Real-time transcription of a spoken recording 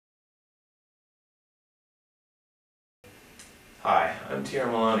Hi, I'm T.R.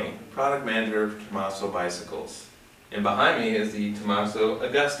 Maloney, Product Manager of Tommaso Bicycles. And behind me is the Tommaso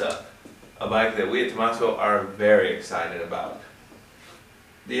Augusta, a bike that we at Tommaso are very excited about.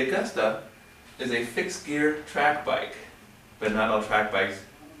 The Augusta is a fixed gear track bike, but not all track bikes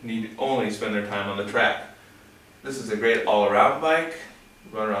need only spend their time on the track. This is a great all-around bike.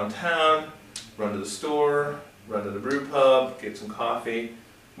 Run around town, run to the store, run to the brew pub, get some coffee.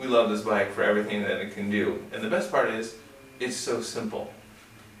 We love this bike for everything that it can do. And the best part is, it's so simple.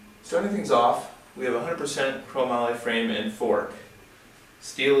 Starting things off, we have 100% chrome alloy frame and fork.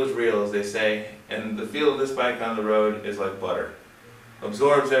 Steel is real, as they say, and the feel of this bike on the road is like butter.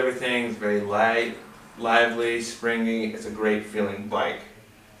 Absorbs everything, it's very light, lively, springy. It's a great feeling bike.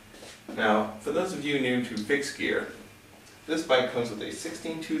 Now, for those of you new to fixed gear, this bike comes with a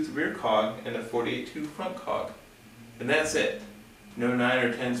 16-tooth rear cog and a 48-tooth front cog. And that's it. No 9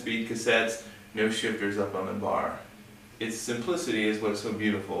 or 10 speed cassettes, no shifters up on the bar. Its simplicity is what's so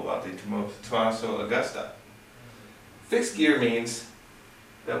beautiful about the Tommaso Augusta. Fixed gear means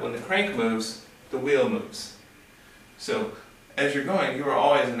that when the crank moves, the wheel moves. So as you're going, you are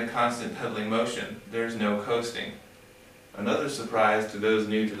always in a constant pedaling motion. There's no coasting. Another surprise to those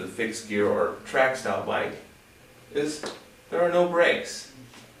new to the fixed gear or track style bike is there are no brakes.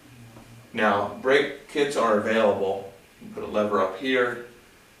 Now, brake kits are available. You put a lever up here,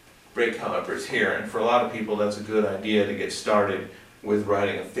 brake calipers here, and for a lot of people that's a good idea to get started with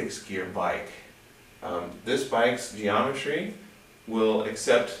riding a fixed gear bike. This bike's geometry will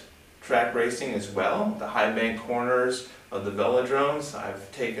accept track racing as well. The high bank corners of the velodromes.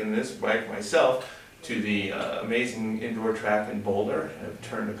 I've taken this bike myself to the amazing indoor track in Boulder. I've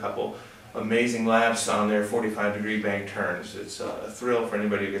turned a couple amazing laps on their 45-degree bank turns. It's a thrill for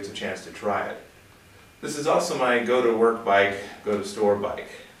anybody who gets a chance to try it. This is also my go-to-work bike, go-to-store bike.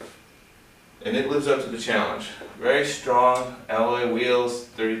 And it lives up to the challenge. Very strong alloy wheels,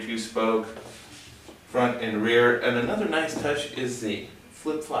 32 spoke, front and rear. And another nice touch is the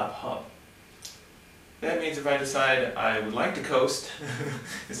flip-flop hub. That means if I decide I would like to coast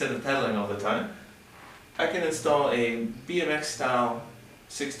instead of pedaling all the time, I can install a BMX style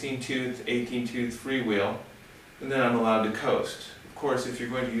 16-tooth, 18-tooth freewheel, and then I'm allowed to coast. Of course, if you're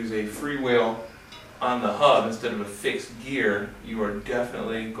going to use a freewheel on the hub instead of a fixed gear, you are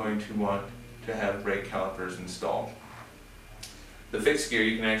definitely going to want to have brake calipers installed. The fixed gear,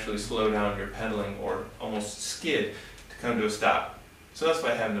 you can actually slow down your pedaling or almost skid to come to a stop. So that's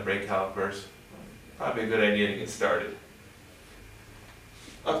why having the brake calipers, probably a good idea to get started.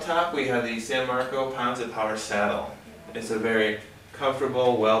 Up top we have the San Marco Ponza Power Saddle. It's a very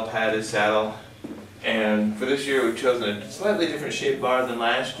comfortable, well-padded saddle. And for this year we've chosen a slightly different shaped bar than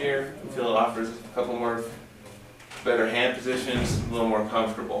last year. We feel it offers a couple more better hand positions, a little more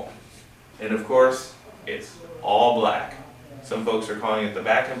comfortable. And of course, it's all black. Some folks are calling it the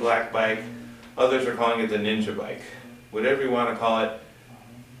Back in Black bike, others are calling it the Ninja bike. Whatever you want to call it,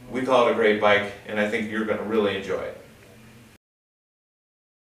 we call it a great bike, and I think you're going to really enjoy it.